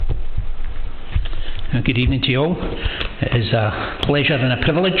Good evening to you all. It is a pleasure and a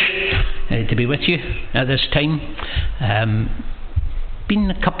privilege to be with you at this time.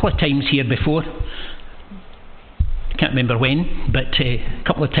 Been a couple of times here before. Can't remember when, but a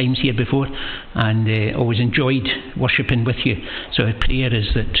couple of times here before, and always enjoyed worshipping with you. So our prayer is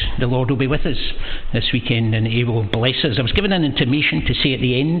that the Lord will be with us this weekend and He will bless us. I was given an intimation to say at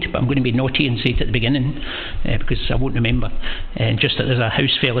the end, but I'm going to be naughty and say it at the beginning because I won't remember. Just that there's a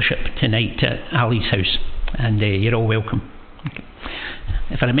house fellowship tonight at Ali's house, and you're all welcome. Okay.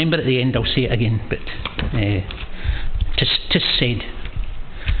 If I remember at the end, I'll say it again, but just said.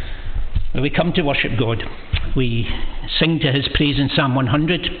 When we come to worship God, we sing to His praise in Psalm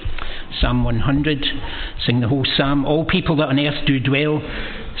 100. Psalm 100, sing the whole psalm. All people that on earth do dwell,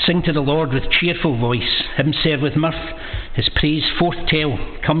 sing to the Lord with cheerful voice. Him serve with mirth, His praise forth tell.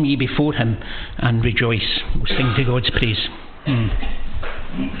 Come ye before Him and rejoice. We'll sing to God's praise.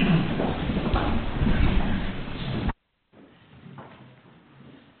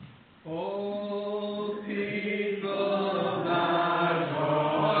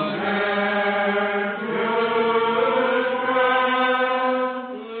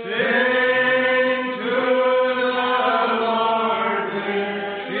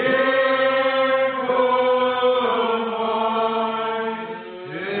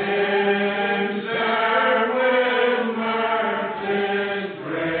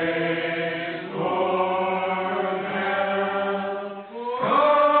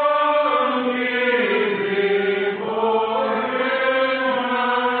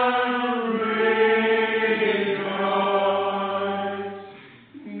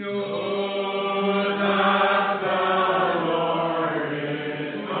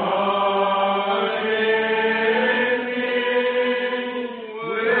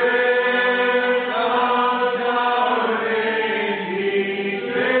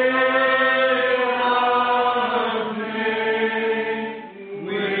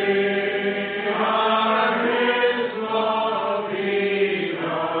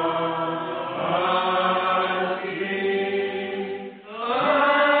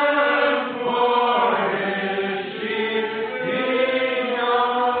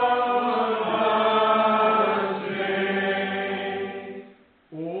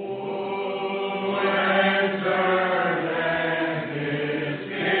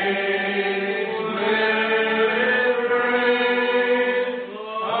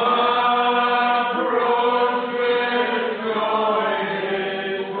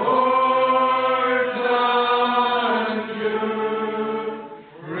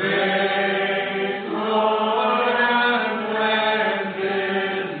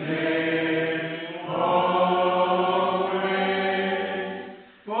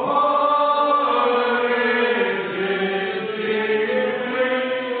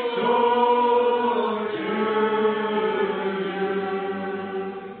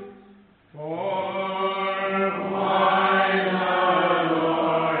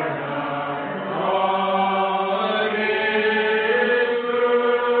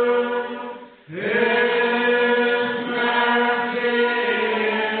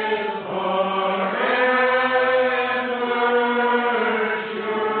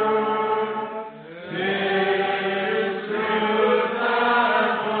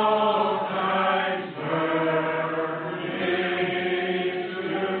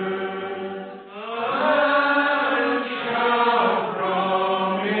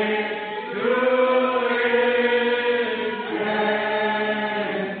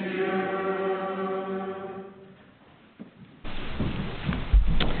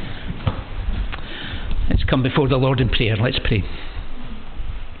 Come before the Lord in prayer. Let's pray.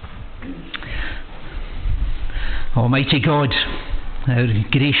 Almighty God, our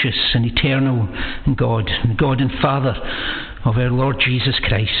gracious and eternal God and Father of our Lord Jesus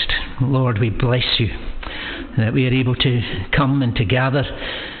Christ, Lord, we bless you that we are able to come and to gather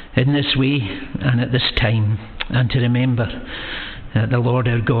in this way and at this time, and to remember that the Lord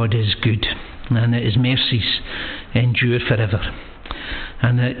our God is good and that His mercies endure forever,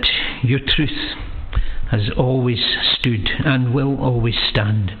 and that your truth has always stood and will always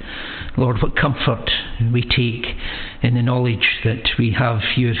stand. Lord, what comfort we take in the knowledge that we have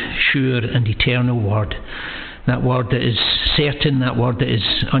your sure and eternal word, that word that is certain, that word that is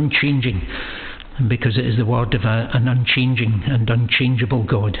unchanging, because it is the word of an unchanging and unchangeable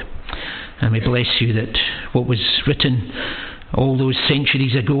God. And we bless you that what was written all those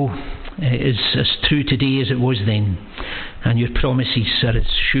centuries ago is as true today as it was then, and your promises are as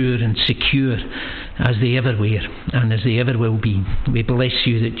sure and secure as they ever were and as they ever will be. We bless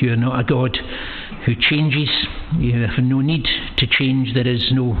you that you are not a God who changes. You have no need to change. There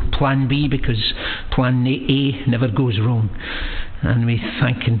is no plan B, because plan A never goes wrong. And we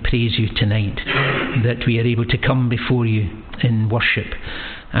thank and praise you tonight that we are able to come before you in worship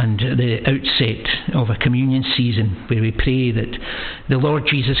and at the outset of a communion season where we pray that the Lord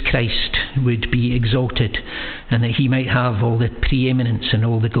Jesus Christ would be exalted and that he might have all the preeminence and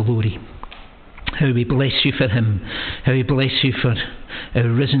all the glory. How we bless you for him. How we bless you for our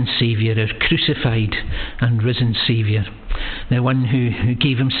risen Saviour, our crucified and risen Saviour, the one who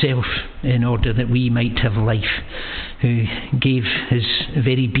gave himself in order that we might have life, who gave his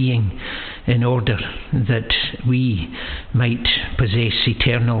very being in order that we might possess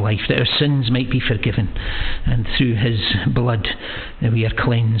eternal life, that our sins might be forgiven, and through his blood that we are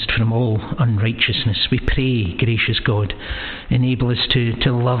cleansed from all unrighteousness. We pray, gracious God, enable us to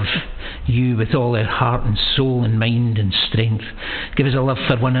love you with all our heart and soul and mind and strength. Give us a love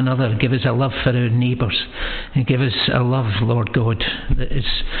for one another. Give us a love for our neighbours. And give us a love, Lord God, that is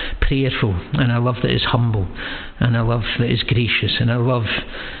prayerful, and a love that is humble, and a love that is gracious, and a love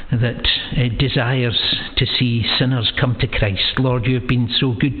that desires to see sinners come to Christ. Lord, you have been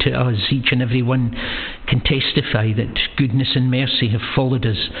so good to us. Each and every one can testify that goodness and mercy have followed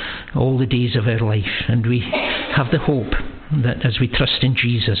us all the days of our life, and we have the hope that as we trust in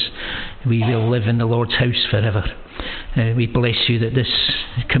Jesus, we will live in the Lord's house forever. We bless you that this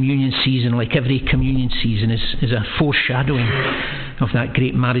communion season, like every communion season, is a foreshadowing of that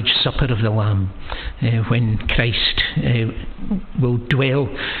great marriage supper of the Lamb, when Christ will dwell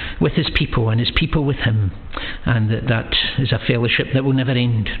with his people and his people with him, and that is a fellowship that will never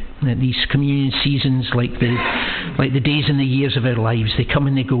end. That these communion seasons, like the days and the years of our lives, they come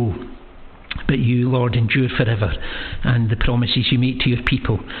and they go. But you, Lord, endure forever, and the promises you make to your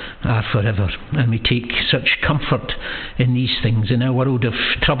people are forever. And we take such comfort in these things, in a world of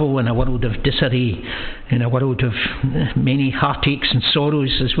trouble, in a world of disarray, in a world of many heartaches and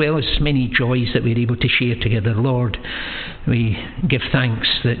sorrows, as well as many joys that we're able to share together. Lord, we give thanks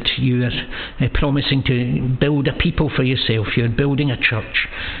that you are promising to build a people for yourself. You're building a church,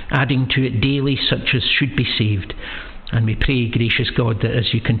 adding to it daily such as should be saved. And we pray, gracious God, that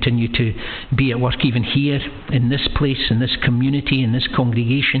as you continue to be at work even here in this place, in this community, in this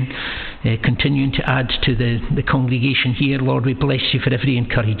congregation, continuing to add to the congregation here, Lord, we bless you for every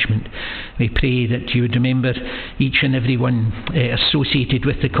encouragement. We pray that you would remember each and every one associated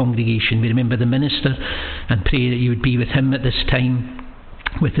with the congregation. We remember the minister and pray that you would be with him at this time,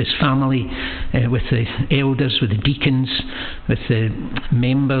 with his family, with the elders, with the deacons, with the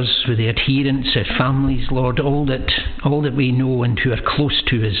members, with the adherents, their families, Lord, all that we know and who are close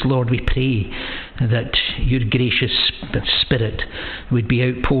to us. Lord, we pray that your gracious Spirit would be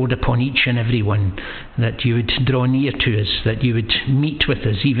outpoured upon each and every one, that you would draw near to us, that you would meet with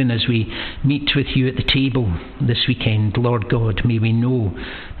us, even as we meet with you at the table this weekend. Lord God, may we know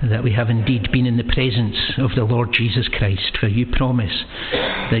that we have indeed been in the presence of the Lord Jesus Christ, for you promise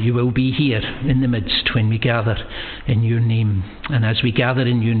that you will be here in the midst when we gather in your name. And as we gather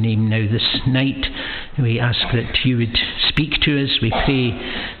in your name now this night, we ask that you would speak to us. We pray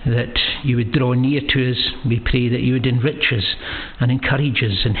that you would draw near to us. We pray that you would enrich us and encourage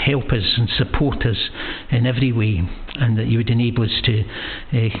us and help us and support us in every way, and that you would enable us to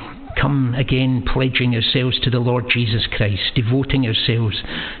come again pledging ourselves to the Lord Jesus Christ, devoting ourselves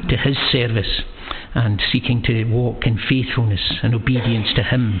to his service and seeking to walk in faithfulness and obedience to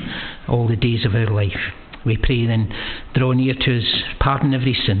him all the days of our life. We pray then, draw near to us, pardon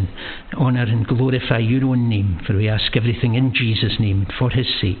every sin, honour and glorify your own name, for we ask everything in Jesus' name and for his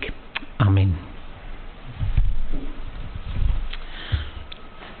sake. Amen.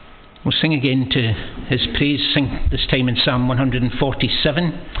 We'll sing again to his praise, sing this time in Psalm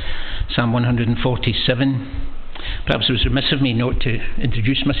 147. Psalm 147. Perhaps it was remiss of me not to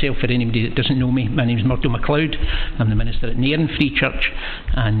introduce myself for anybody that doesn't know me. My name is Murdo MacLeod. I'm the minister at Nairn Free Church,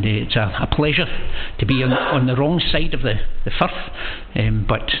 and it's a pleasure to be on the wrong side of the Firth,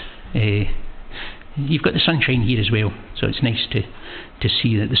 but you've got the sunshine here as well, so it's nice to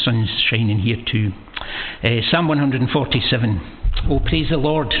see that the sun's shining here too. Psalm 147. Oh, praise the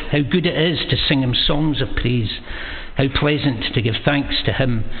Lord, how good it is to sing him songs of praise. How pleasant to give thanks to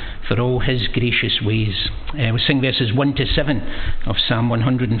him for all his gracious ways. We'll sing verses 1 to 7 of Psalm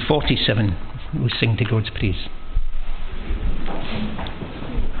 147. We'll sing to God's praise.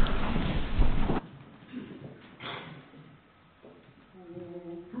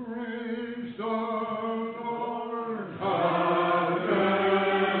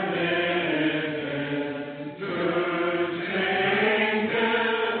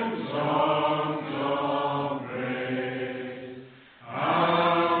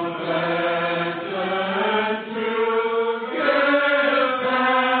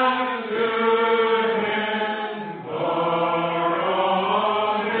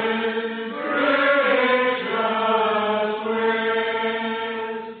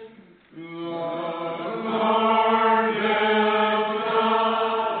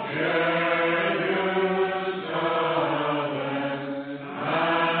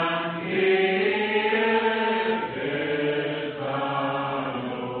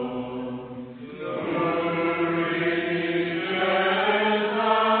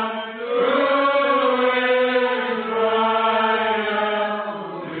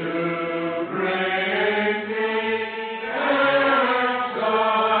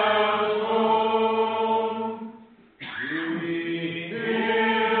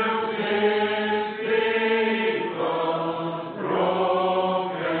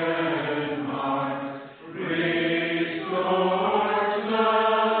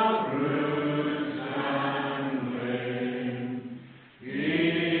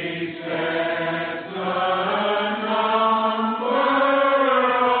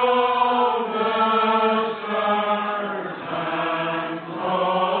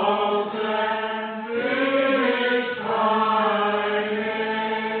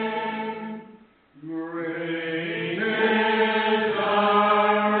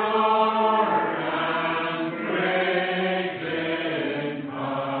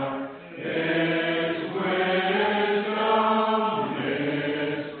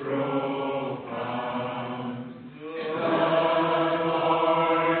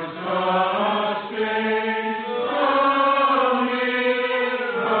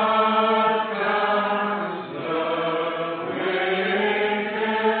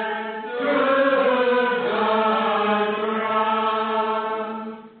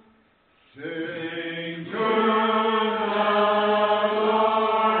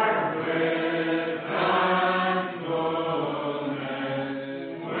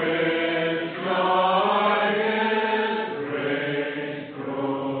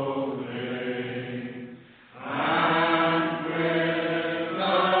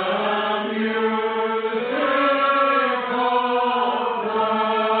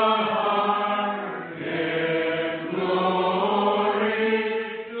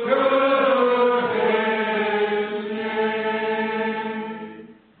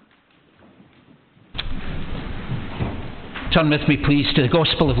 Turn with me, please, to the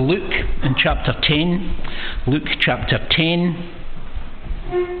Gospel of Luke in chapter 10. Luke chapter 10.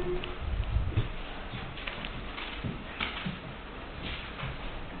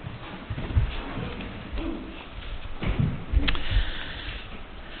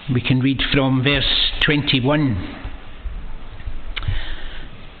 We can read from verse 21.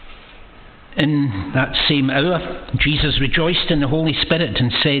 In that same hour, Jesus rejoiced in the Holy Spirit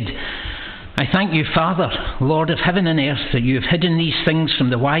and said, I thank you, Father, Lord of heaven and earth, that you have hidden these things from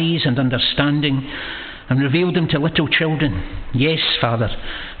the wise and understanding and revealed them to little children. Yes, Father,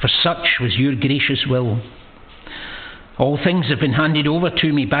 for such was your gracious will. All things have been handed over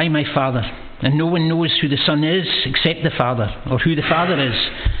to me by my Father, and no one knows who the Son is except the Father, or who the Father is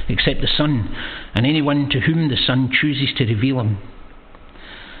except the Son, and anyone to whom the Son chooses to reveal him.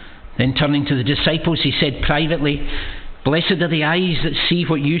 Then turning to the disciples, he said privately, Blessed are the eyes that see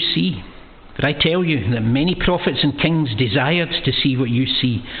what you see. For I tell you that many prophets and kings desired to see what you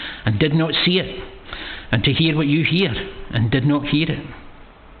see, and did not see it, and to hear what you hear, and did not hear it.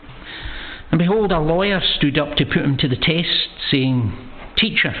 And behold, a lawyer stood up to put him to the test, saying,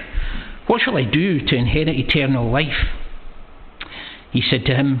 Teacher, what shall I do to inherit eternal life? He said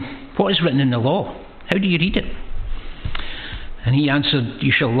to him, What is written in the law? How do you read it? And he answered,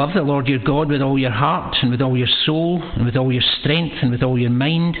 You shall love the Lord your God with all your heart, and with all your soul, and with all your strength, and with all your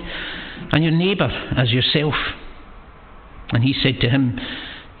mind, and your neighbour as yourself. And he said to him,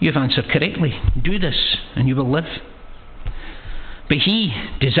 You have answered correctly. Do this, and you will live. But he,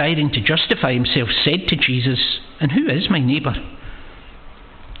 desiring to justify himself, said to Jesus, And who is my neighbour?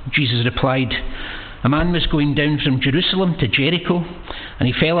 Jesus replied, A man was going down from Jerusalem to Jericho, and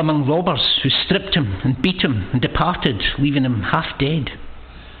he fell among robbers, who stripped him and beat him and departed, leaving him half dead.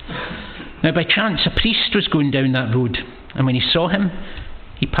 Now by chance a priest was going down that road, and when he saw him,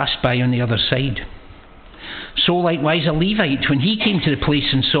 he passed by on the other side. So likewise a Levite, when he came to the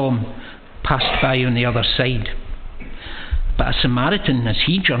place and saw him, passed by on the other side. But a Samaritan, as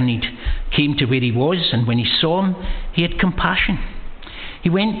he journeyed, came to where he was, and when he saw him, he had compassion. He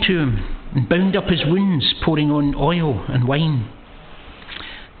went to him and bound up his wounds, pouring on oil and wine.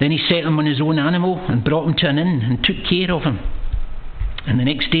 Then he set him on his own animal and brought him to an inn and took care of him. And the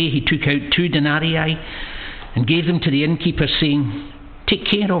next day he took out 2 denarii and gave them to the innkeeper, saying, Take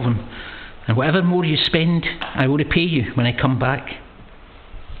care of him, and whatever more you spend, I will repay you when I come back.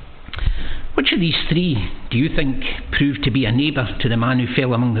 Which of these 3 do you think proved to be a neighbour to the man who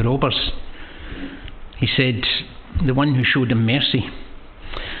fell among the robbers? He said, The one who showed him mercy.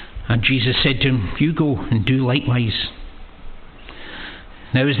 And Jesus said to him, You go and do likewise.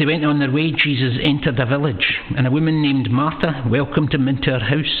 Now as they went on their way, Jesus entered a village, and a woman named Martha welcomed him into her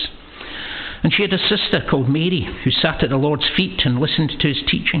house. And she had a sister called Mary, who sat at the Lord's feet and listened to his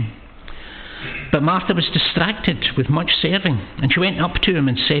teaching. But Martha was distracted with much serving, and she went up to him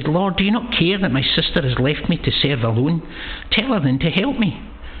and said, Lord, do you not care that my sister has left me to serve alone? Tell her then to help me.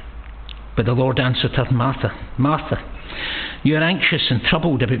 But the Lord answered her, Martha, Martha, you are anxious and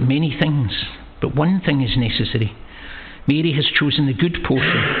troubled about many things, but one thing is necessary. Mary has chosen the good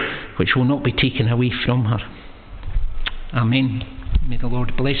portion, which will not be taken away from her. Amen. May the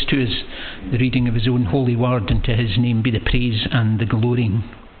Lord bless to us the reading of his own holy word, and to his name be the praise and the glory.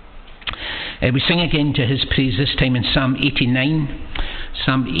 We sing again to his praise, this time in Psalm 89.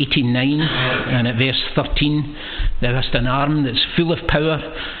 Psalm 89, and at verse 13, Thou hast an arm that's full of power,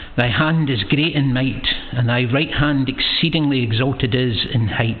 thy hand is great in might, and thy right hand exceedingly exalted is in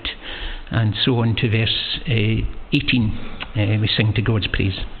height. And so on to verse 18. We sing to God's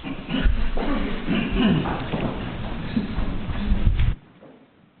praise.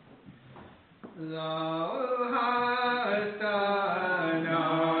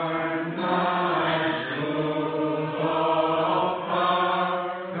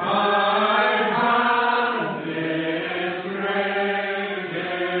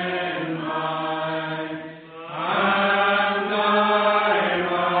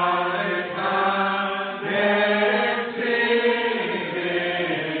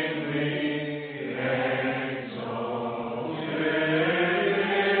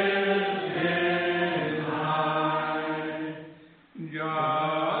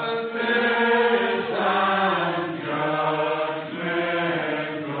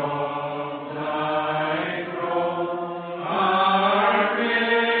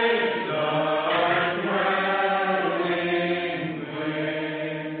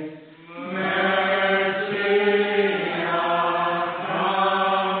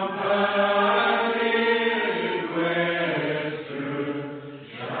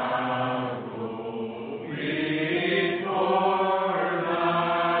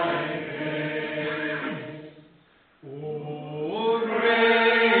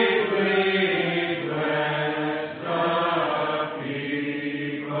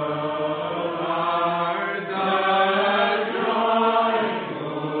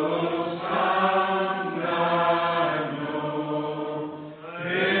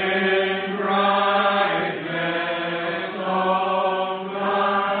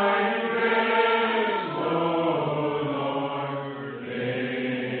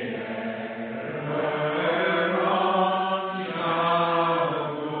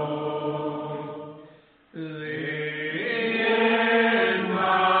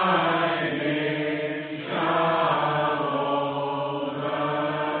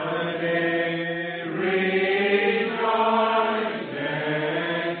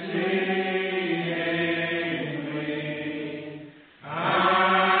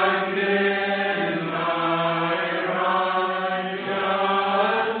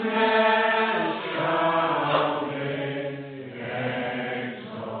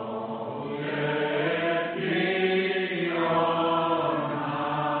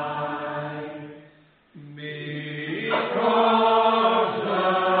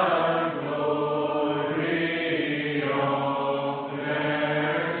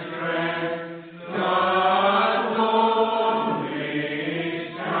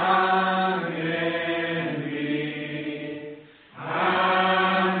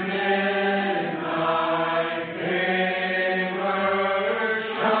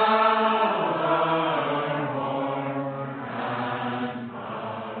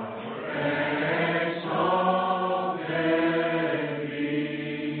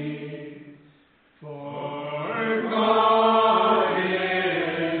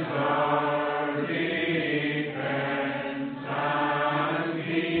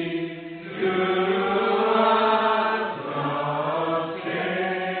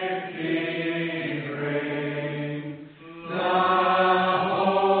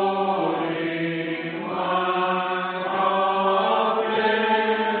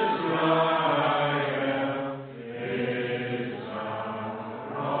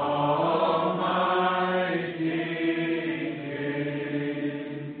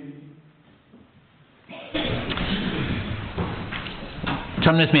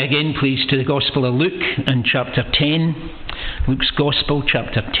 turn with me again, please, to the Gospel of Luke in chapter 10. Luke's Gospel,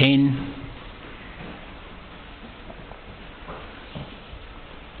 chapter 10.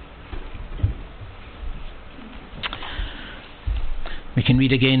 We can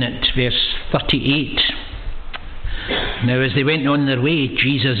read again at verse 38. Now, as they went on their way,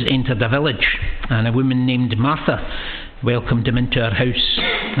 Jesus entered a village, and a woman named Martha welcomed him into her house.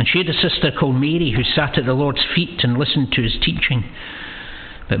 And she had a sister called Mary, who sat at the Lord's feet and listened to his teaching.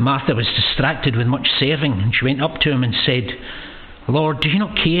 But Martha was distracted with much serving, and she went up to him and said, "Lord, do you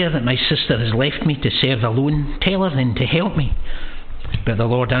not care that my sister has left me to serve alone? Tell her then to help me." But the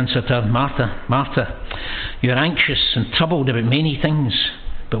Lord answered her, "Martha, Martha, you are anxious and troubled about many things,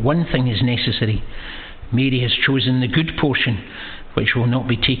 but one thing is necessary. Mary has chosen the good portion, which will not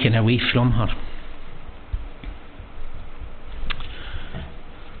be taken away from her."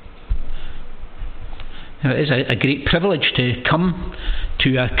 Now, it is a great privilege to come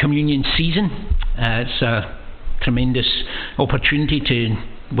to a communion season. It's a tremendous opportunity to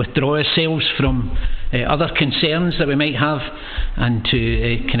withdraw ourselves from other concerns that we might have, and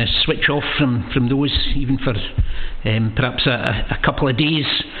to kind of switch off from those, even for perhaps a couple of days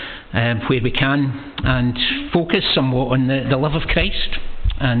where we can, and focus somewhat on the love of Christ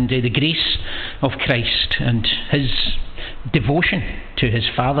and the grace of Christ and his devotion to his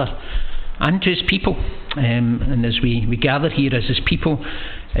Father and to his people. And as we gather here as his people,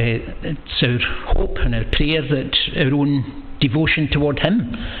 it's our hope and our prayer that our own devotion toward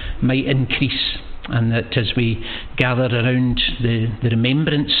him might increase, and that as we gather around the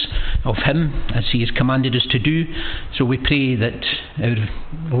remembrance of him, as he has commanded us to do, so we pray that our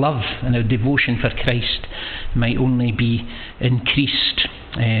love and our devotion for Christ might only be increased.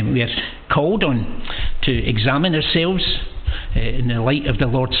 We are called on to examine ourselves in the light of the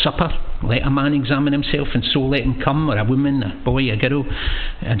Lord's Supper. Let a man examine himself, and so let him come, or a woman, a boy, a girl,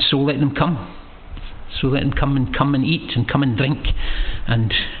 and so let them come. So let them come and eat and come and drink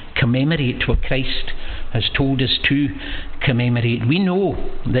and commemorate what Christ has told us to commemorate. We know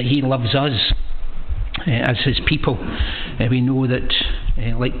that he loves us as his people. We know that,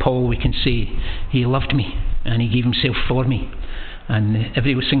 like Paul, we can say, he loved me and he gave himself for me. And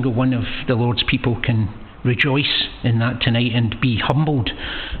every single one of the Lord's people can rejoice in that tonight and be humbled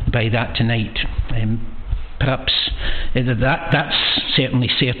by that tonight. Perhaps that's certainly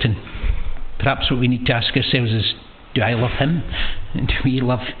certain. Perhaps what we need to ask ourselves is, do I love him? And do we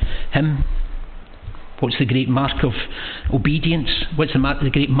love him? What's the great mark of obedience? What's the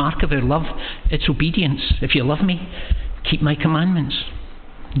great mark of our love? It's obedience. If you love me, keep my commandments.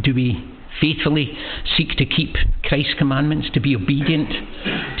 Do we faithfully seek to keep Christ's commandments, to be obedient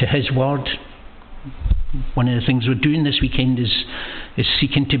to his word? One of the things we're doing this weekend is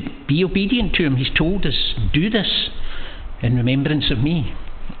seeking to be obedient to him. He's told us, do this in remembrance of me.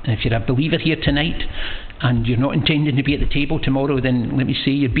 And if you're a believer here tonight and you're not intending to be at the table tomorrow, then let me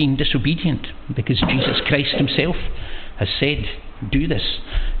say you're being disobedient, because Jesus Christ himself has said, do this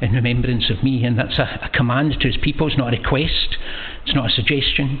in remembrance of me. And that's a command to his people. It's not a request, it's not a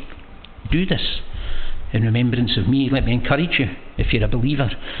suggestion. Do this in remembrance of me. Let me encourage you, if you're a believer,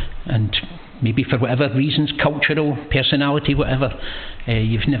 and maybe for whatever reasons, cultural, personality, whatever,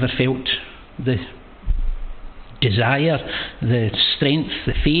 you've never felt the desire, the strength,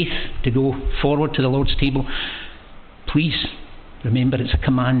 the faith to go forward to the Lord's table, please remember it's a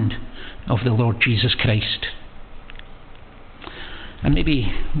command of the Lord Jesus Christ. And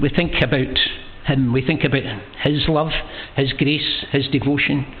maybe we think about him, we think about his love, his grace, his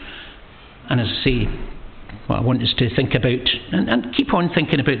devotion, and as I say, what I want us to think about and keep on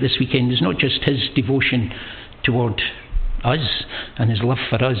thinking about this weekend is not just his devotion toward us and his love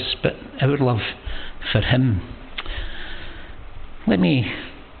for us, but our love for him. Let me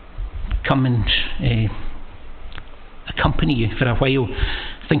come and accompany you for a while,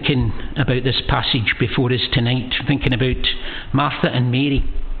 thinking about this passage before us tonight, thinking about Martha and Mary,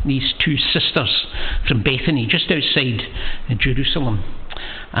 these two sisters from Bethany, just outside Jerusalem.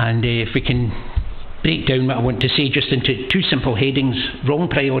 And if we can break down what I want to say just into two simple headings: wrong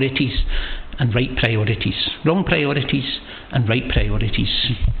priorities and right priorities. Wrong priorities and right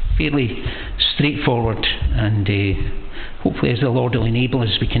priorities. Fairly straightforward, and hopefully as the Lord will enable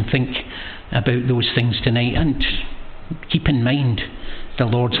us, we can think about those things tonight and keep in mind the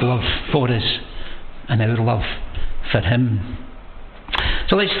Lord's love for us and our love for him.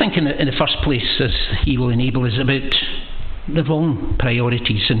 So let's think in the first place, as he will enable us, about the wrong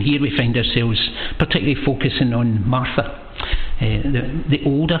priorities. And here we find ourselves particularly focusing on Martha, the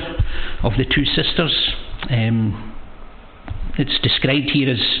older of the two sisters. It's described here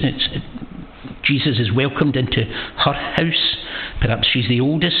as Jesus is welcomed into her house. Perhaps she's the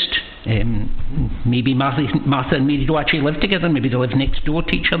oldest. Maybe Martha and Mary don't actually live together. Maybe they live next door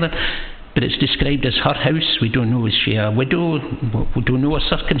to each other. But it's described as her house. We don't know, is she a widow? We don't know her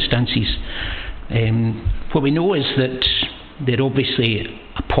circumstances. What we know is that they're obviously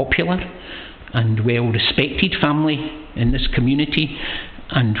a popular and well-respected family in this community.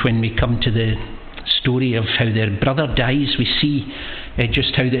 And when we come to the story of how their brother dies, we see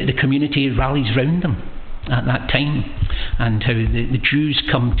just how the community rallies round them at that time, and how the Jews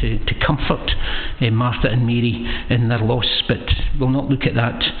come to comfort Martha and Mary in their loss. But we'll not look at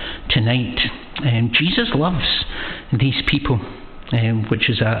that tonight. Jesus loves these people, which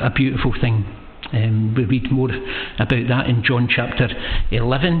is a beautiful thing. We read more about that in John chapter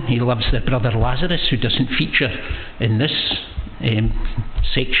 11. He loves their brother Lazarus, who doesn't feature in this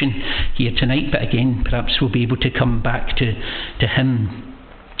section here tonight, but again, perhaps we'll be able to come back to him.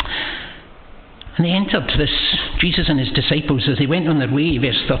 And they entered Jesus and his disciples, as they went on their way,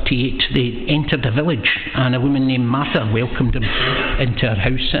 verse 38, they entered a village, and a woman named Martha welcomed them into her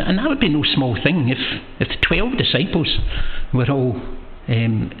house. And that would be no small thing if the 12 disciples were all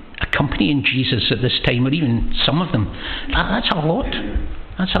accompanying Jesus at this time, or even some of them. That's a lot.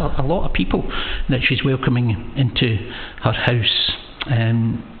 That's a lot of people that she's welcoming into her house.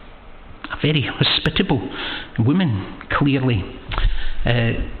 A very hospitable woman, clearly.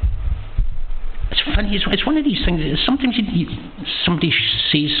 It's funny, it's one of these things. Sometimes somebody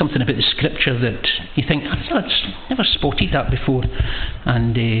says something about the scripture that you think, I've never spotted that before.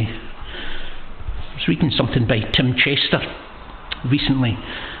 And I was reading something by Tim Chester recently,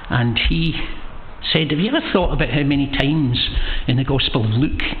 and he said, have you ever thought about how many times in the Gospel of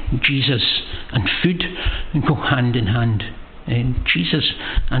Luke, Jesus and food go hand in hand? Jesus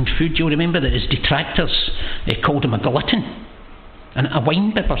and food. You'll remember that his detractors called him a glutton and a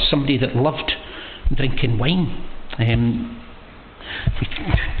wine bibber, somebody that loved drinking wine. We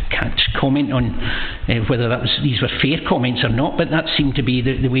can't comment on whether these were fair comments or not, but that seemed to be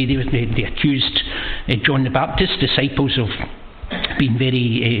the way they accused John the Baptist's disciples of being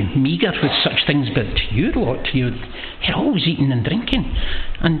very meagre with such things. But you lot, you're always eating and drinking.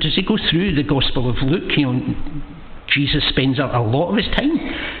 And as they go through the Gospel of Luke, Jesus spends a lot of his time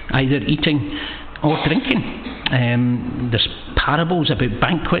either eating or drinking. There's parables about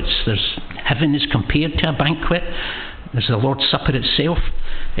banquets. There's heaven is compared to a banquet. There's the Lord's Supper itself.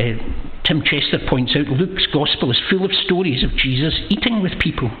 Tim Chester points out Luke's Gospel is full of stories of Jesus eating with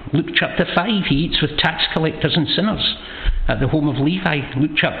people. Luke chapter 5, he eats with tax collectors and sinners at the home of Levi.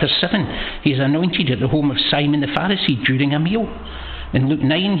 Luke chapter 7, he is anointed at the home of Simon the Pharisee during a meal. In Luke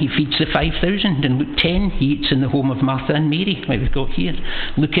 9, he feeds the 5,000. In Luke 10, he eats in the home of Martha and Mary, like we've got here.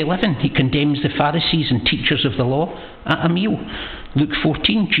 Luke 11, he condemns the Pharisees and teachers of the law at a meal. Luke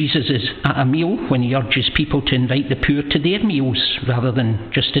 14, Jesus is at a meal when he urges people to invite the poor to their meals rather than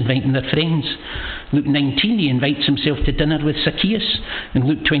just inviting their friends. Luke 19, he invites himself to dinner with Zacchaeus. In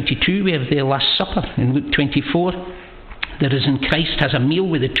Luke 22, we have their Last Supper. In Luke 24, the risen Christ has a meal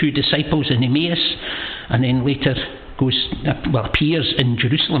with the two disciples in Emmaus, and then later appears in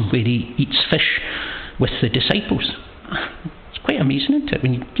Jerusalem, where he eats fish with the disciples. It's quite amazing, isn't it?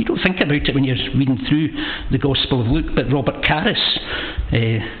 When you don't think about it when you're reading through the Gospel of Luke, but Robert Carris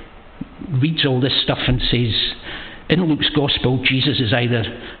reads all this stuff and says, in Luke's Gospel, Jesus is either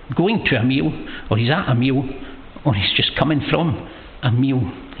going to a meal, or he's at a meal, or he's just coming from a meal.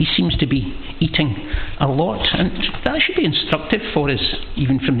 He seems to be eating a lot, and that should be instructive for us,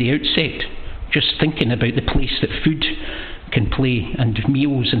 even from the outset. Just thinking about the place that food can play and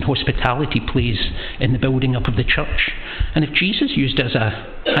meals and hospitality plays in the building up of the church. And if Jesus used it as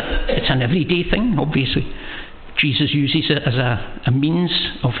it's an everyday thing, obviously. Jesus uses it as a means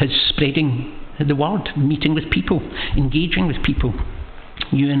of his spreading the word, meeting with people, engaging with people.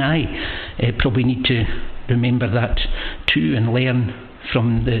 You and I probably need to remember that too, and learn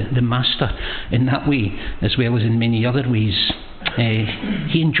from the Master in that way, as well as in many other ways.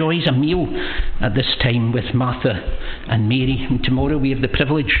 He enjoys a meal at this time with Martha and Mary, and tomorrow we have the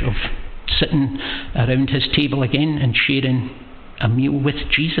privilege of sitting around his table again and sharing a meal with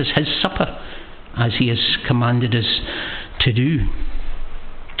Jesus, his supper, as he has commanded us to do.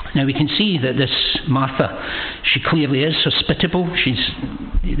 Now we can see that this Martha, she clearly is hospitable. She's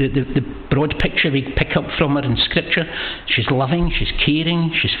the broad picture we pick up from her in Scripture. She's loving, she's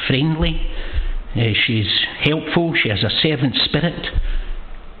caring, she's friendly. She's helpful, she has a servant spirit.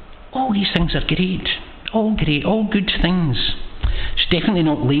 All these things are great, all good things. She's definitely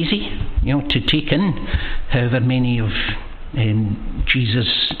not lazy, to take in however many of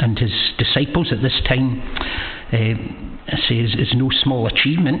Jesus and his disciples at this time. I say is no small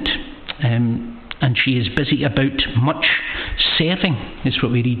achievement. and she is busy about much serving, is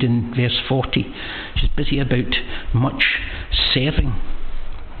what we read in verse 40. She's busy about much serving.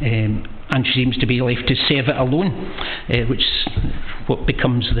 And she seems to be left to serve it alone, which is what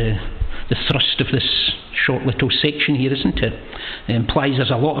becomes the thrust of this short little section here, isn't it? It implies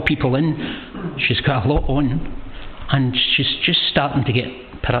there's a lot of people in, she's got a lot on, and she's just starting to get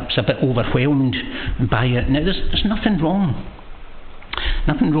perhaps a bit overwhelmed by it. Now there's nothing wrong.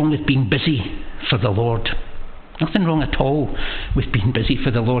 Nothing wrong with being busy for the Lord. Nothing wrong at all with being busy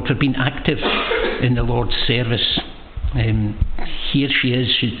for the Lord, for being active in the Lord's service. Here she is,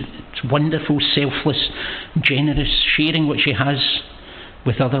 it's wonderful, selfless, generous, sharing what she has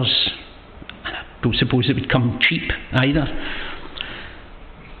with others. I don't suppose it would come cheap either.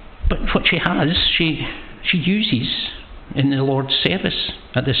 But what she has, she uses in the Lord's service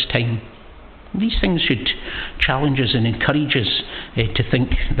at this time. These things should challenge us and encourage us to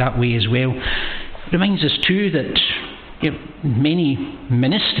think that way as well. It reminds us too that many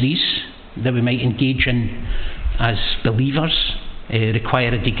ministries that we might engage in as believers require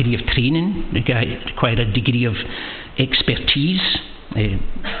a degree of training, require a degree of expertise. I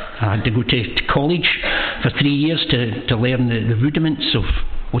had to go to college for 3 years to learn the rudiments of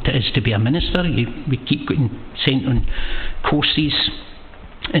what it is to be a minister. We keep getting sent on courses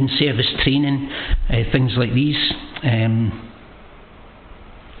in service training, things like these.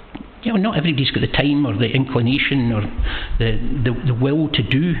 Not everybody's got the time or the inclination or the will to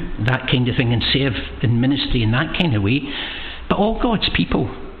do that kind of thing and serve in ministry in that kind of way. But all God's people,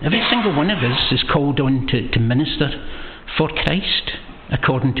 every single one of us is called on to minister for Christ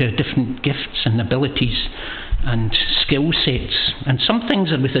according to different gifts and abilities and skill sets. And some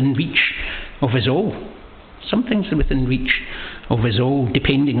things are within reach of us all. Some things are within reach of us all,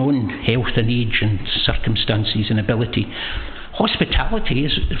 depending on health and age and circumstances and ability. Hospitality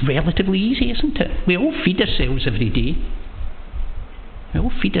is relatively easy, isn't it? We all feed ourselves every day.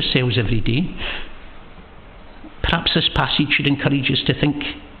 Perhaps this passage should encourage us to think,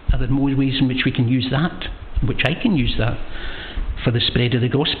 are there more ways in which we can use that, in which I can use that for the spread of the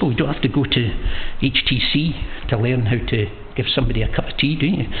gospel? You don't have to go to HTC to learn how to give somebody a cup of tea, do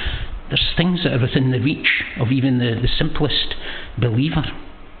you? There's things that are within the reach of even the simplest believer.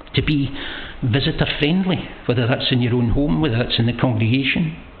 To be visitor friendly, whether that's in your own home, whether that's in the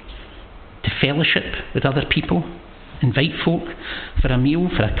congregation. To fellowship with other people. Invite folk for a meal,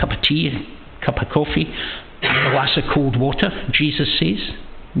 for a cup of tea, a cup of coffee, a glass of cold water, Jesus says.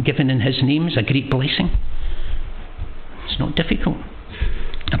 Given in his name is a great blessing. It's not difficult.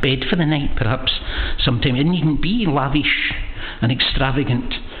 A bed for the night, perhaps, sometime. It needn't be lavish and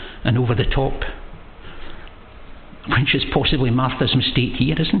extravagant and over the top, which is possibly Martha's mistake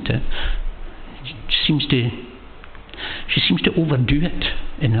here, isn't it? She seems to overdo it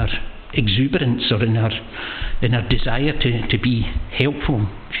in her exuberance or in her desire to be helpful.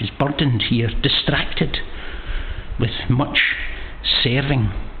 She's burdened here, distracted with much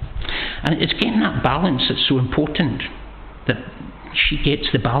serving. And it's getting that balance that's so important, that she gets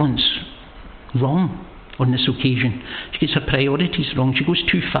the balance wrong on this occasion. She gets her priorities wrong. She goes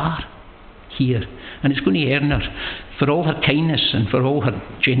too far here, and it's going to earn her, for all her kindness and for all her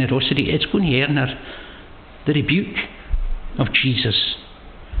generosity, it's going to earn her the rebuke of Jesus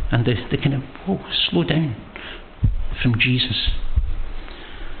and the kind of, slow down from Jesus.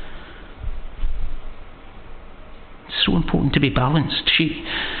 It's so important to be balanced.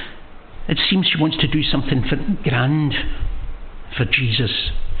 It seems she wants to do something grand for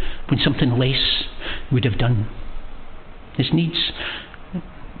Jesus when something less would have done. His needs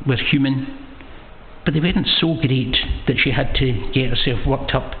were human, but they weren't so great that she had to get herself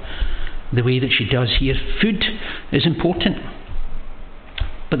worked up the way that she does here. Food is important,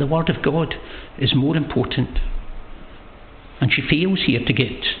 but the Word of God is more important. And she fails here to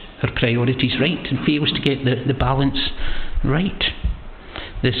get her priorities right, and fails to get the balance right.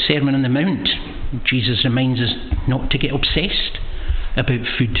 The Sermon on the Mount, Jesus reminds us not to get obsessed about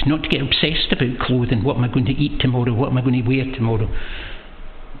food, not to get obsessed about clothing. What am I going to eat tomorrow? What am I going to wear tomorrow?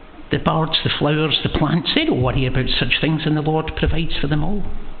 The birds, the flowers, the plants, they don't worry about such things, and the Lord provides for them all.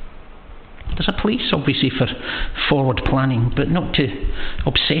 There's a place, obviously, for forward planning, but not to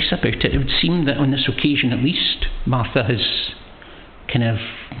obsess about it. It would seem that on this occasion, at least, Martha has kind of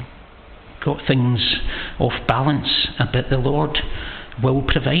got things off balance a bit. The Lord will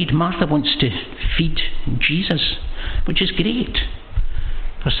provide. Martha wants to feed Jesus, which is great.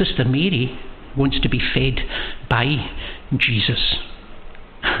 Her sister Mary wants to be fed by Jesus.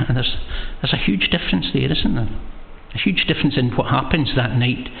 And there's a huge difference there, isn't there? A huge difference in what happens that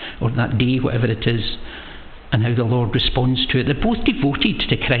night or that day, whatever it is, and how the Lord responds to it. They're both devoted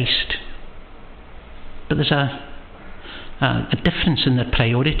to Christ. But there's a difference in their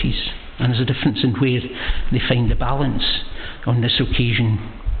priorities, and there's a difference in where they find the balance on this occasion.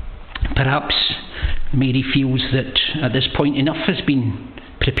 Perhaps Mary feels that at this point enough has been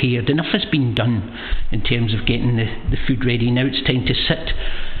prepared, enough has been done in terms of getting the food ready. Now it's time to sit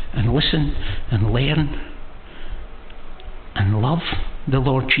and listen and learn and love the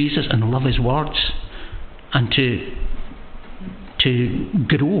Lord Jesus and love his words, and to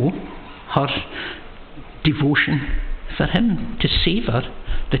grow her devotion for him, to savour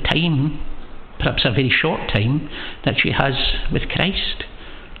the time, perhaps a very short time, that she has with Christ.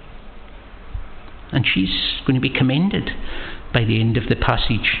 And she's going to be commended by the end of the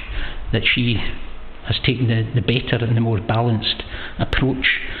passage that she has taken the better and the more balanced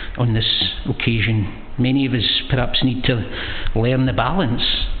approach on this occasion. Many of us perhaps need to learn the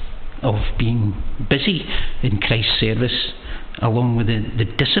balance of being busy in Christ's service, along with the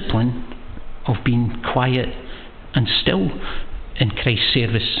discipline of being quiet and still in Christ's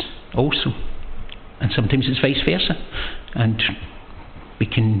service also. And sometimes it's vice versa, and we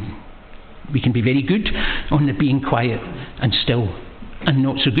can be very good on the being quiet and still, and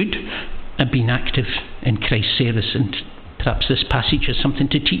not so good at being active in Christ's service. And perhaps this passage has something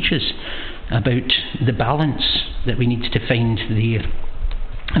to teach us about the balance that we need to find there.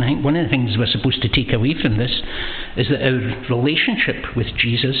 And I think one of the things we're supposed to take away from this is that our relationship with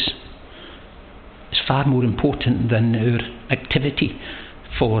Jesus is far more important than our activity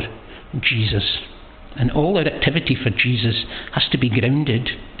for Jesus. And all our activity for Jesus has to be grounded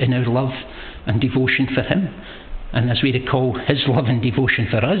in our love and devotion for him. And as we recall his love and devotion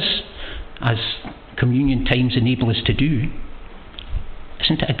for us, as communion times enable us to do,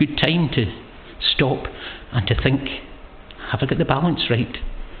 isn't it a good time to stop and to think, have I got the balance right?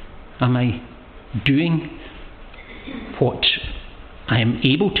 Am I doing what I am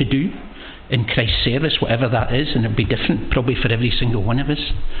able to do in Christ's service, whatever that is? And it'll be different probably for every single one of us,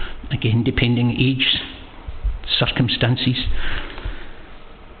 again depending age, circumstances.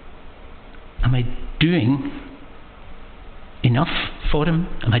 Am I doing enough for him?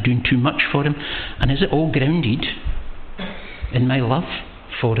 Am I doing too much for him? And is it all grounded in my love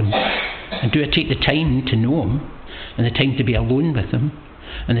for him? And do I take the time to know him, and the time to be alone with him,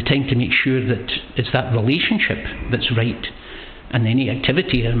 and the time to make sure that it's that relationship that's right, and any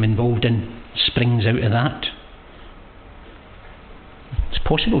activity I'm involved in springs out of that? It's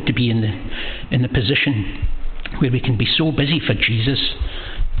possible to be in the position where we can be so busy for Jesus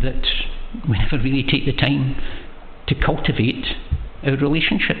that we never really take the time to cultivate our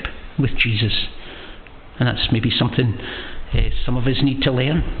relationship with Jesus. And that's maybe something some of us need to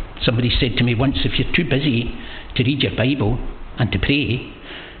learn. Somebody said to me once, if you're too busy to read your Bible and to pray,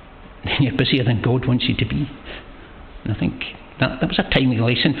 then you're busier than God wants you to be. And I think that was a timely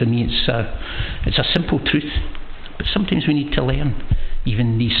lesson for me. It's a simple truth, but sometimes we need to learn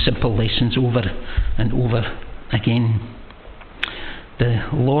even these simple lessons over and over again. The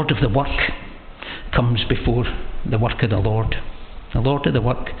Lord of the work comes before the work of the Lord. The Lord of the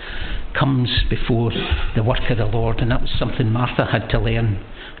work comes before the work of the Lord, and that was something Martha had to learn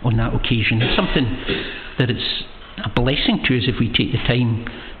on that occasion. It's something that it's a blessing to us if we take the time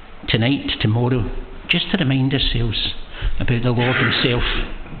tonight, tomorrow, just to remind ourselves about the Lord himself,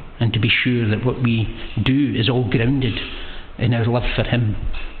 and to be sure that what we do is all grounded in our love for him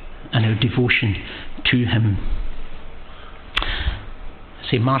and our devotion to him.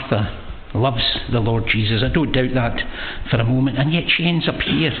 Say, Martha loves the Lord Jesus. I don't doubt that for a moment, and yet she ends up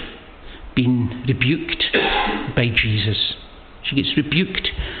here being rebuked by Jesus. She gets rebuked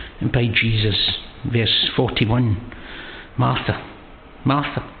by Jesus. Verse 41, Martha,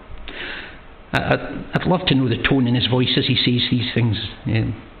 Martha. I'd love to know the tone in his voice as he says these things.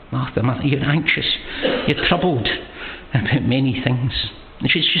 Martha, Martha, you're anxious, you're troubled about many things. And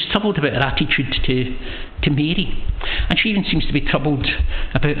she's troubled about her attitude to Mary. And she even seems to be troubled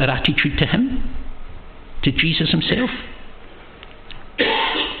about her attitude to him, to Jesus himself.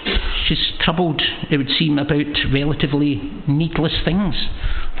 She's troubled, it would seem, about relatively needless things,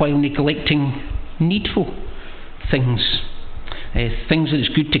 while neglecting needful things. Things that it's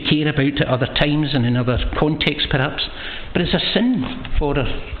good to care about at other times and in other contexts perhaps. But it's a sin for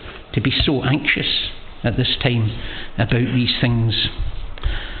her to be so anxious at this time about these things.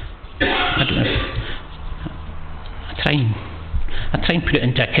 I don't know. I try and put it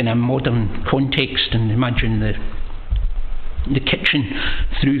into a kind of modern context and imagine the kitchen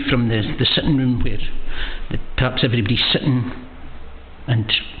through from the sitting room where perhaps everybody's sitting,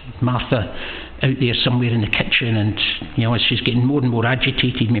 and Martha out there somewhere in the kitchen, and as she's getting more and more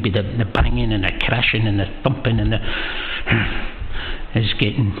agitated, maybe the banging and the crashing and the thumping and is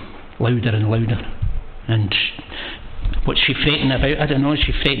getting louder and louder. And what's she fretting about? I don't know. Is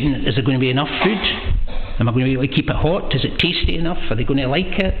she fretting, is there going to be enough food? Am I going to be able to keep it hot? Is it tasty enough? Are they going to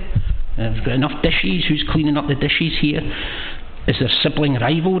like it? Have we got enough dishes? Who's cleaning up the dishes here? Is there sibling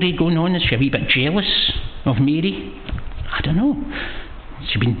rivalry going on? Is she a wee bit jealous of Mary? I don't know. Has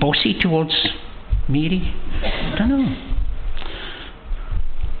she been bossy towards Mary? I don't know.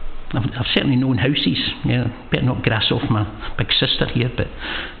 I've certainly known houses. Better not grass off my big sister here, but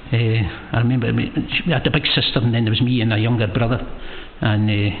I remember we had a big sister, and then there was me and a younger brother, and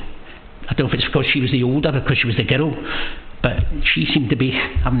I don't know if it's because she was the older or because she was the girl, but she seemed to be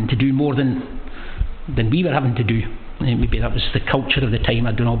having to do more than we were having to do. Maybe that was the culture of the time,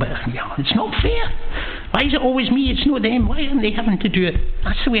 I don't know, but it's not fair. Why is it always me? It's not them. Why aren't they having to do it?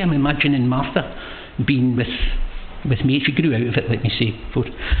 That's the way I'm imagining Martha being with me. She grew out of it, let me say,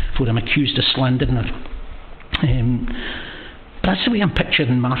 before I'm accused of slandering her. But that's the way I'm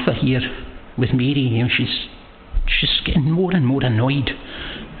picturing Martha here with Mary. She's getting more and more annoyed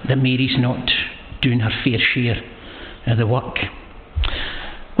that Mary's not doing her fair share of the work.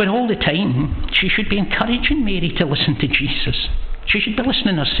 When all the time she should be encouraging Mary to listen to Jesus. She should be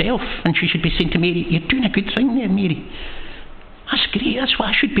listening herself, and she should be saying to Mary, "You're doing a good thing there, Mary. That's great. That's what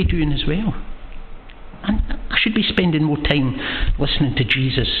I should be doing as well. And I should be spending more time listening to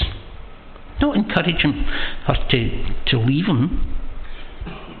Jesus." Not encouraging her to leave him.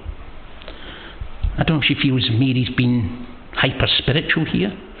 I don't know if she feels Mary's been hyper-spiritual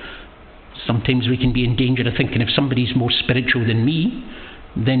here. Sometimes we can be in danger of thinking if somebody's more spiritual than me,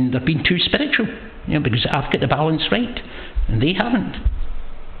 then they're being too spiritual, because I've got the balance right and they haven't.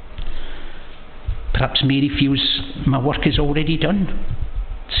 Perhaps Mary feels my work is already done.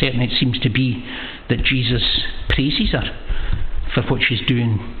 Certainly it seems to be that Jesus praises her for what she's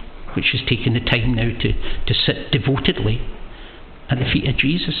doing, which she's taken the time now to sit devotedly at the feet of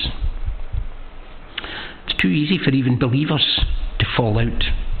Jesus. It's too easy for even believers to fall out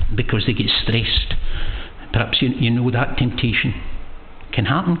because they get stressed. Perhaps you know that temptation can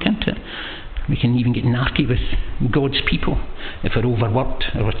happen, can't it? We can even get narky with God's people if we're overworked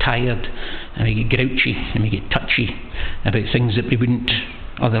or we're tired, and we get grouchy and we get touchy about things that we wouldn't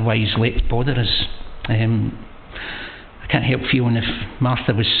otherwise let bother us. I can't help feeling if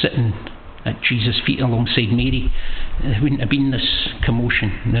Martha was sitting at Jesus' feet alongside Mary, there wouldn't have been this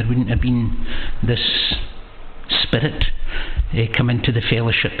commotion, there wouldn't have been this spirit come into the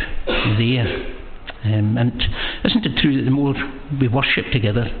fellowship there. And isn't it true that the more we worship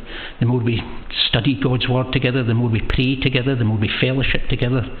together, the more we study God's word together, the more we pray together, the more we fellowship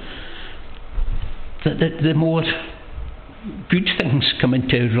together, that the more good things come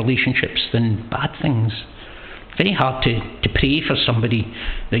into our relationships than bad things? It's very hard to pray for somebody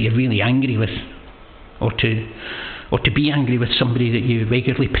that you're really angry with, or to be angry with somebody that you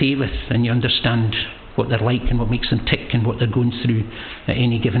regularly pray with and you understand what they're like and what makes them tick and what they're going through at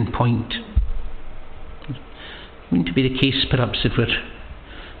any given point. Wouldn't it be the case perhaps if we're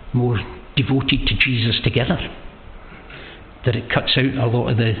more devoted to Jesus together, that it cuts out a lot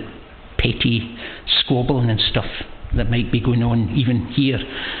of the petty squabbling and stuff that might be going on even here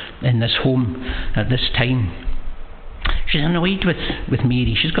in this home at this time? She's annoyed with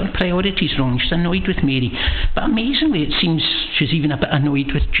Mary. She's got her priorities wrong. She's annoyed with Mary. But amazingly, it seems she's even a bit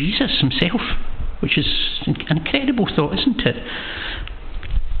annoyed with Jesus himself, which is an incredible thought, isn't it?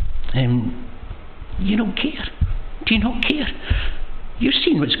 You don't care. Do you not care? You've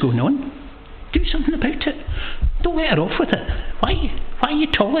seen what's going on. Do something about it. Don't let her off with it. Why are you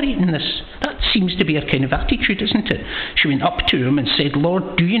tolerating this? That seems to be her kind of attitude, isn't it? She went up to him and said,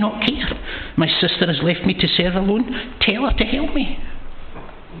 "Lord, do you not care? My sister has left me to serve alone. Tell her to help me."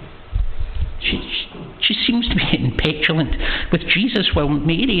 She seems to be getting petulant with Jesus while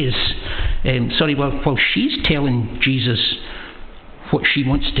Mary is, while she's telling Jesus what she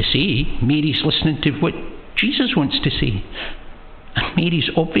wants to say, Mary's listening to what Jesus wants to say. And Mary's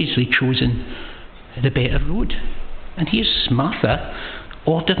obviously chosen the better road. And here's Martha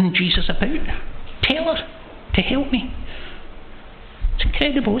ordering Jesus about. Tell her to help me. It's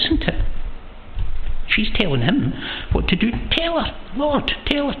incredible, isn't it? She's telling him what to do. Tell her, Lord,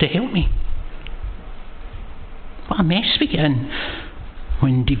 tell her to help me. What a mess we get in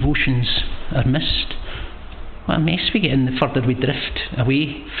when devotions are missed. What a mess we get in the further we drift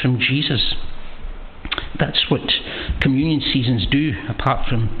away from Jesus. That's what communion seasons do, apart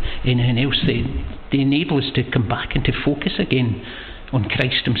from anything else. They enable us to come back and to focus again on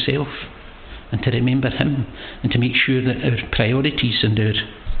Christ himself, and to remember him, and to make sure that our priorities and our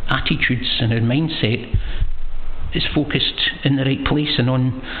attitudes and our mindset is focused in the right place and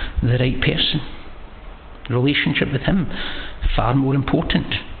on the right person. Relationship with him, far more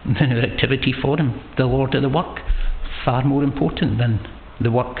important than our activity for him. The Lord of the work, far more important than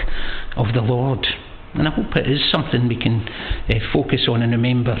the work of the Lord. And I hope it is something we can focus on and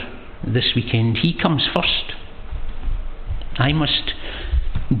remember this weekend. He comes first. I must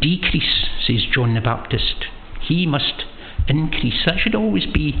decrease, says John the Baptist. He must increase. That should always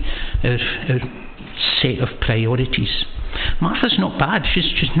be our set of priorities. Martha's not bad.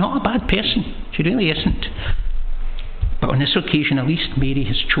 She's not a bad person. She really isn't. But on this occasion, at least, Mary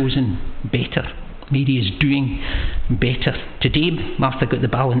has chosen better. Mary is doing better. Today, Martha got the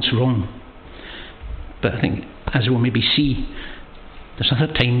balance wrong. But I think, as we'll maybe see, there's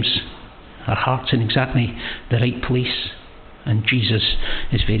other times her heart's in exactly the right place, and Jesus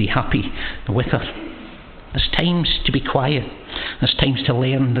is very happy with her. There's times to be quiet. There's times to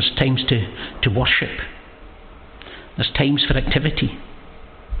learn. There's times to worship. There's times for activity.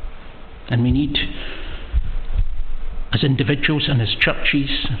 And we need, as individuals and as churches,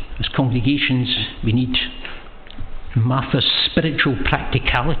 as congregations, we need Martha's spiritual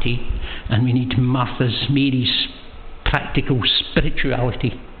practicality, and we need Mary's practical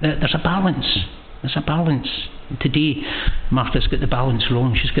spirituality. There's a balance. There's a balance. Today, Martha's got the balance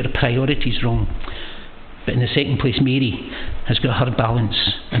wrong. She's got her priorities wrong. But in the second place, Mary has got her balance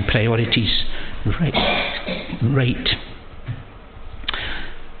and priorities right.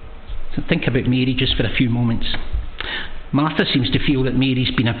 So think about Mary just for a few moments. Martha seems to feel that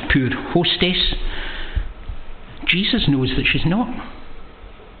Mary's been a poor hostess. Jesus knows that she's not.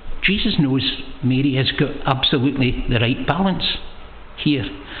 Jesus knows Mary has got absolutely the right balance here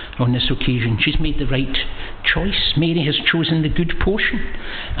on this occasion. She's made the right choice. Mary has chosen the good portion,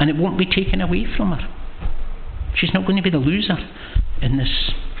 and it won't be taken away from her. She's not going to be the loser in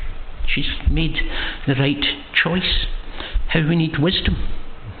this. She's made the right choice. How we need wisdom.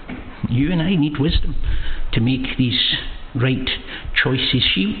 You and I need wisdom to make these right choices.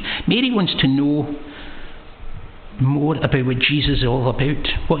 Mary wants to know more about what Jesus is all about,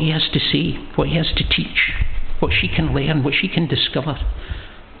 what he has to say, what he has to teach, what she can learn, what she can discover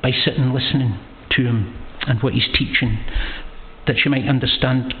by sitting and listening to him and what he's teaching, that she might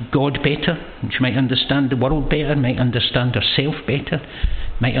understand God better, and she might understand the world better, might understand herself better,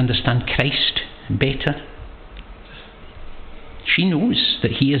 might understand Christ better. She knows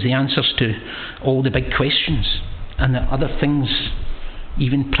that he has the answers to all the big questions, and that other things,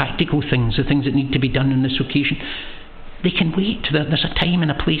 even practical things, the things that need to be done on this occasion, they can wait. There's a time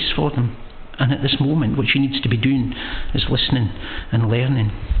and a place for them. And at this moment, what she needs to be doing is listening and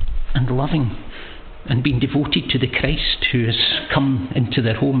learning and loving and being devoted to the Christ who has come into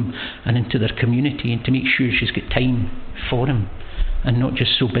their home and into their community, and to make sure she's got time for him and not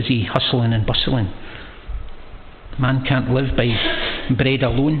just so busy hustling and bustling. Man can't live by bread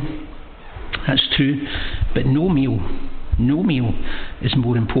alone. That's true. But no meal is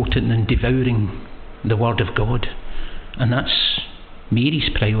more important than devouring the Word of God. And that's Mary's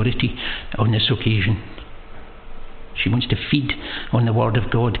priority on this occasion. She wants to feed on the Word of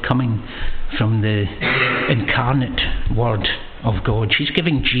God coming from the incarnate Word of God. She's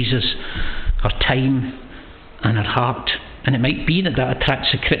giving Jesus her time and her heart. And it might be that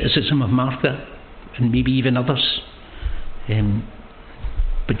attracts the criticism of Martha and maybe even others.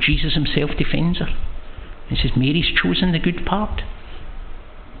 But Jesus himself defends her. He says, Mary's chosen the good part.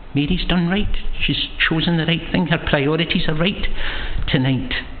 Mary's done right. She's chosen the right thing. Her priorities are right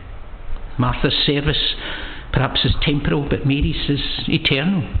tonight. Martha's service perhaps is temporal, but Mary's is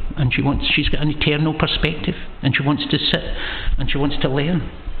eternal. And she's got an eternal perspective. And she wants to sit and she wants to learn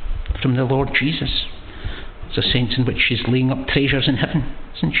from the Lord Jesus. There's a sense in which she's laying up treasures in heaven,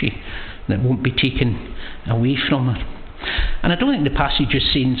 isn't she? That won't be taken away from her. And I don't think the passage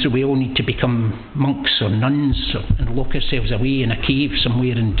is saying so we all need to become monks or nuns and lock ourselves away in a cave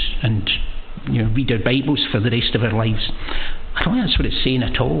somewhere and read our Bibles for the rest of our lives. I don't think that's what it's saying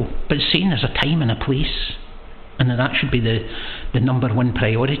at all. But it's saying there's a time and a place, and that should be the number one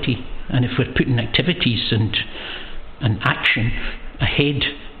priority. And if we're putting activities and action ahead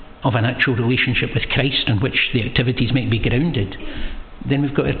of an actual relationship with Christ on which the activities might be grounded, then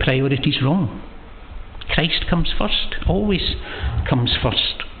we've got our priorities wrong. Christ comes first, always comes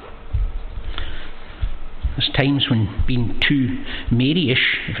first. There's times when being too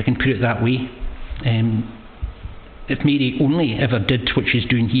Mary-ish, if I can put it that way, if Mary only ever did what she's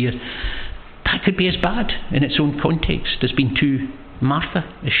doing here, that could be as bad in its own context as being too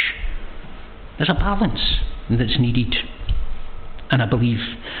Martha-ish. There's a balance that's needed. And I believe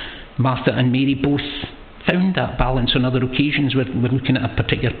Martha and Mary both found that balance on other occasions. We're looking at a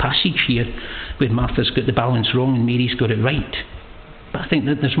particular passage here where Martha's got the balance wrong and Mary's got it right. But I think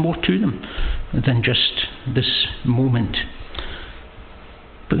that there's more to them than just this moment.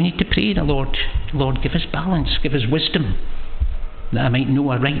 But we need to pray the Lord, give us balance, give us wisdom, that I might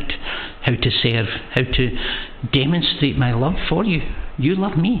know aright how to serve, how to demonstrate my love for you. You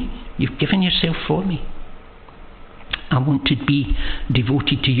love me. You've given yourself for me. I want to be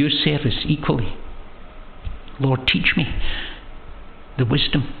devoted to your service equally. Lord, teach me the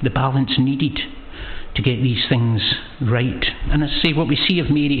wisdom, the balance needed to get these things right. And I say what we see of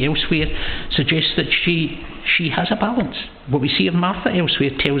Mary elsewhere suggests that she has a balance. What we see of Martha elsewhere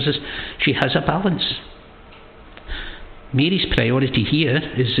tells us she has a balance. Mary's priority here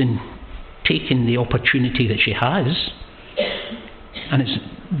is in taking the opportunity that she has, and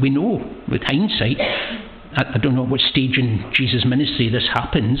we know with hindsight, I don't know at what stage in Jesus' ministry this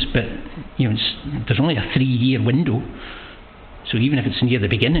happens, but there's only a 3-year window. So even if it's near the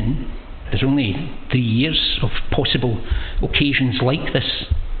beginning, there's only 3 years of possible occasions like this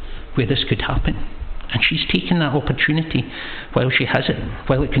where this could happen. And she's taken that opportunity while she has it,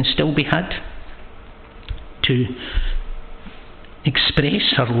 while it can still be had, to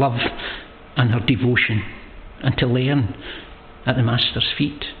express her love and her devotion, and to learn at the Master's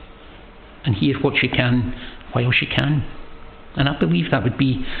feet and hear what she can while she can. And I believe that would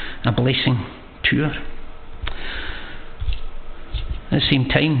be a blessing to her. At the same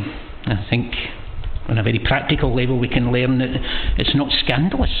time, I think on a very practical level we can learn that it's not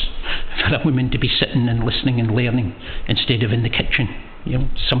scandalous for a woman to be sitting and listening and learning instead of in the kitchen.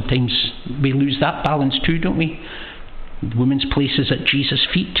 Sometimes we lose that balance too, don't we? The woman's place is at Jesus'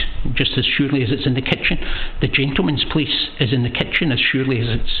 feet, just as surely as it's in the kitchen. The gentleman's place is in the kitchen as surely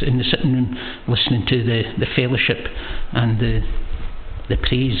as it's in the sitting room, listening to the fellowship and the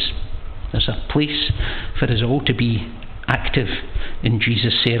praise. There's a place for us all to be active in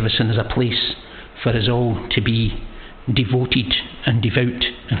Jesus' service, and there's a place for us all to be devoted and devout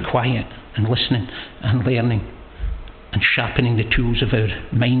and quiet and listening and learning and sharpening the tools of our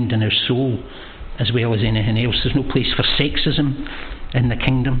mind and our soul as well as anything else. There's no place for sexism in the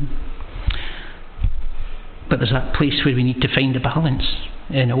kingdom, but there's that place where we need to find a balance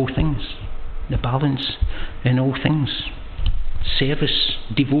in all things. The balance in all things. Service,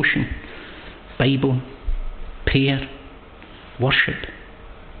 devotion, Bible, prayer, worship,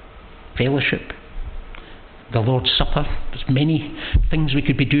 fellowship, the Lord's Supper. There's many things we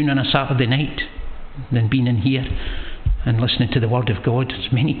could be doing on a Saturday night than being in here and listening to the Word of God.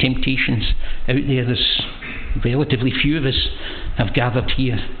 There's many temptations out there. There's relatively few of us have gathered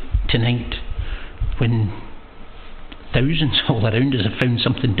here tonight when thousands all around us have found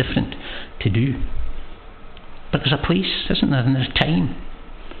something different to do. But there's a place, isn't there, and there's time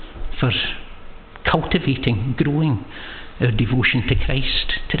for cultivating, growing our devotion to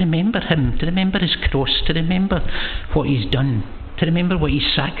Christ, to remember Him, to remember His cross, to remember what He's done, to remember what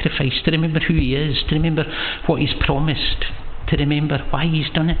He's sacrificed, to remember who He is, to remember what He's promised, to remember why He's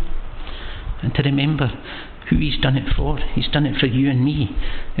done it, and to remember who He's done it for. He's done it for you and me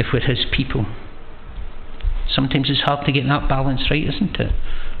if we're His people. Sometimes it's hard to get that balance right, isn't it?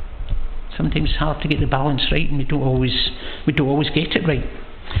 Sometimes it's hard to get the balance right, and we don't always get it right.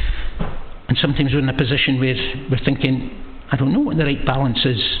 And sometimes we're in a position where we're thinking, I don't know what the right balance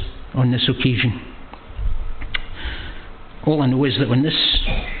is on this occasion. All I know is that on this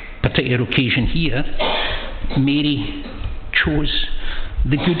particular occasion here, Mary chose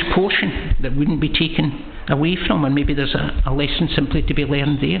the good portion that wouldn't be taken away from her. Maybe there's a lesson simply to be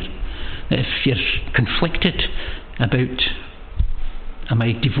learned there. That if you're conflicted about, am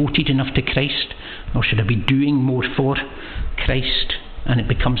I devoted enough to Christ, or should I be doing more for Christ, and it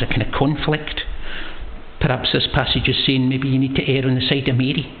becomes a kind of conflict, perhaps this passage is saying maybe you need to err on the side of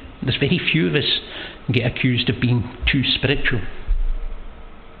Mary. There's very few of us get accused of being too spiritual.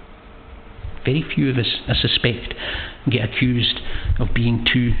 Very few of us, I suspect, get accused of being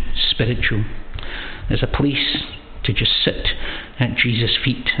too spiritual. There's a place to just sit at Jesus'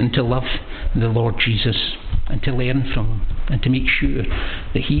 feet and to love the Lord Jesus and to learn from Him and to make sure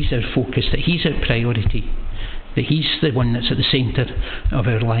that He's our focus, that He's our priority, that He's the one that's at the centre of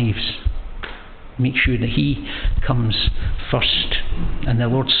our lives. Make sure that He comes first. And the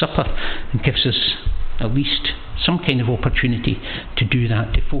Lord's Supper gives us at least some kind of opportunity to do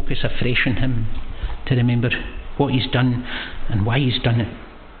that, to focus afresh on Him, to remember what He's done and why He's done it.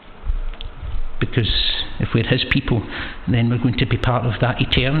 Because if we're His people, then we're going to be part of that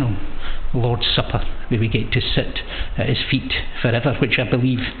eternal Lord's Supper where we get to sit at His feet forever, which I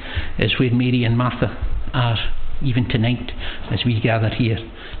believe is where Mary and Martha are even tonight as we gather here,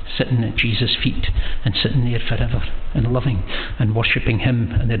 sitting at Jesus' feet and sitting there forever and loving and worshipping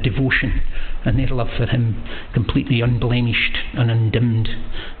Him, and their devotion and their love for Him completely unblemished and undimmed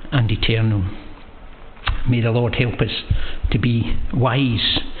and eternal. May the Lord help us to be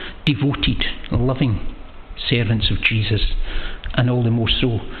wise, devoted, loving servants of Jesus, and all the more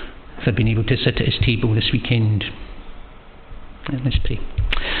so for being able to sit at his table this weekend. Let's pray.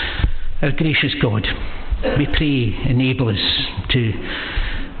 Our gracious God, we pray, enable us to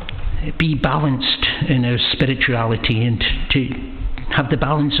be balanced in our spirituality and to have the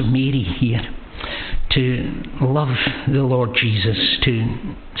balance of Mary here, to love the Lord Jesus,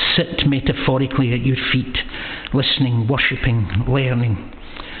 to sit metaphorically at your feet, listening, worshipping, learning,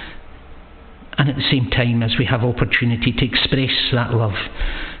 and at the same time, as we have opportunity, to express that love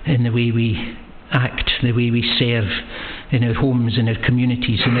in the way we act, the way we serve in our homes, in our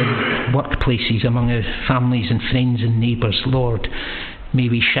communities, in our workplaces, among our families and friends and neighbours. Lord, may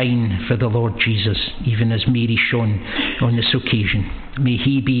we shine for the Lord Jesus, even as Mary shone on this occasion. May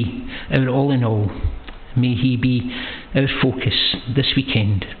he be our all in all. May he be our focus this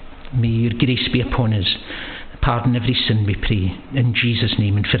weekend. May your grace be upon us. Pardon every sin, we pray, in Jesus'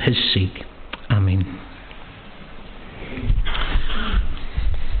 name and for his sake. Amen.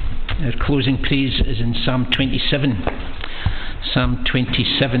 Our closing praise is in Psalm 27. Psalm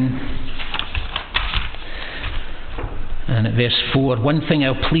 27. And at verse 4, one thing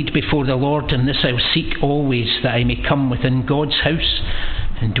I'll plead before the Lord, and this I'll seek always, that I may come within God's house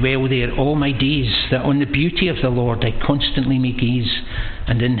and dwell there all my days, that on the beauty of the Lord I constantly may gaze,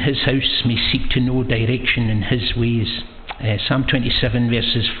 and in his house may seek to know direction in his ways. Psalm 27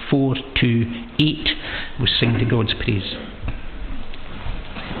 verses 4 to 8. We'll sing to God's praise.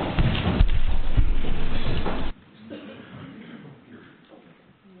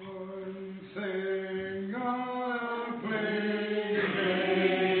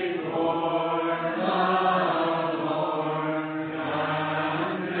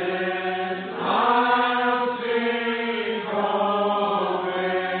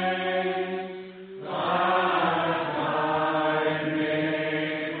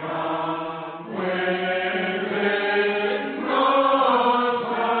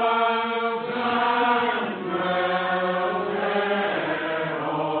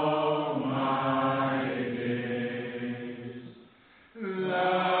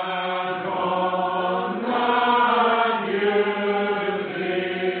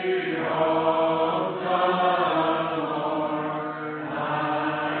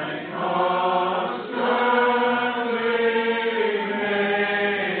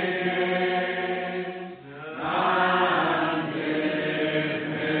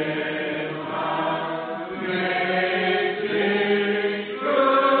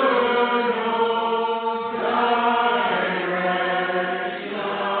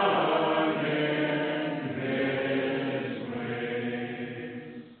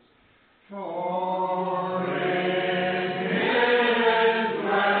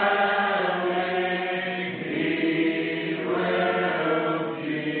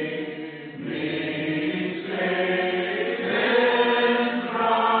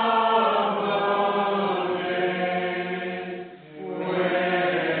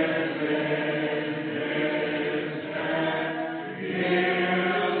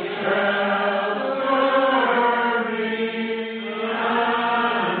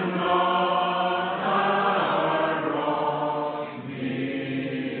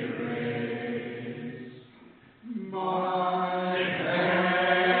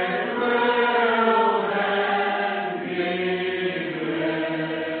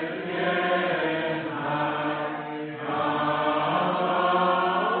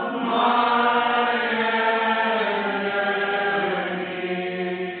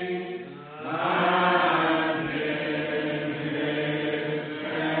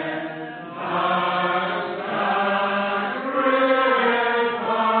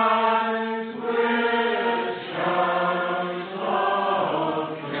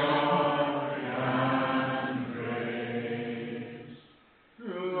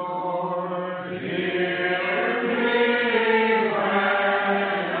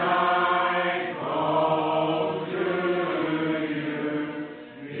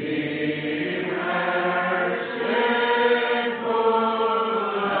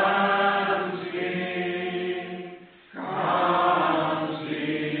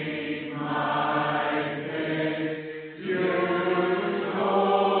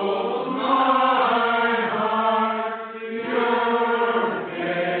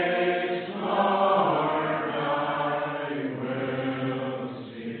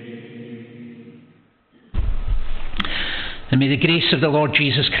 And may the grace of the Lord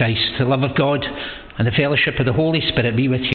Jesus Christ, the love of God, and the fellowship of the Holy Spirit be with you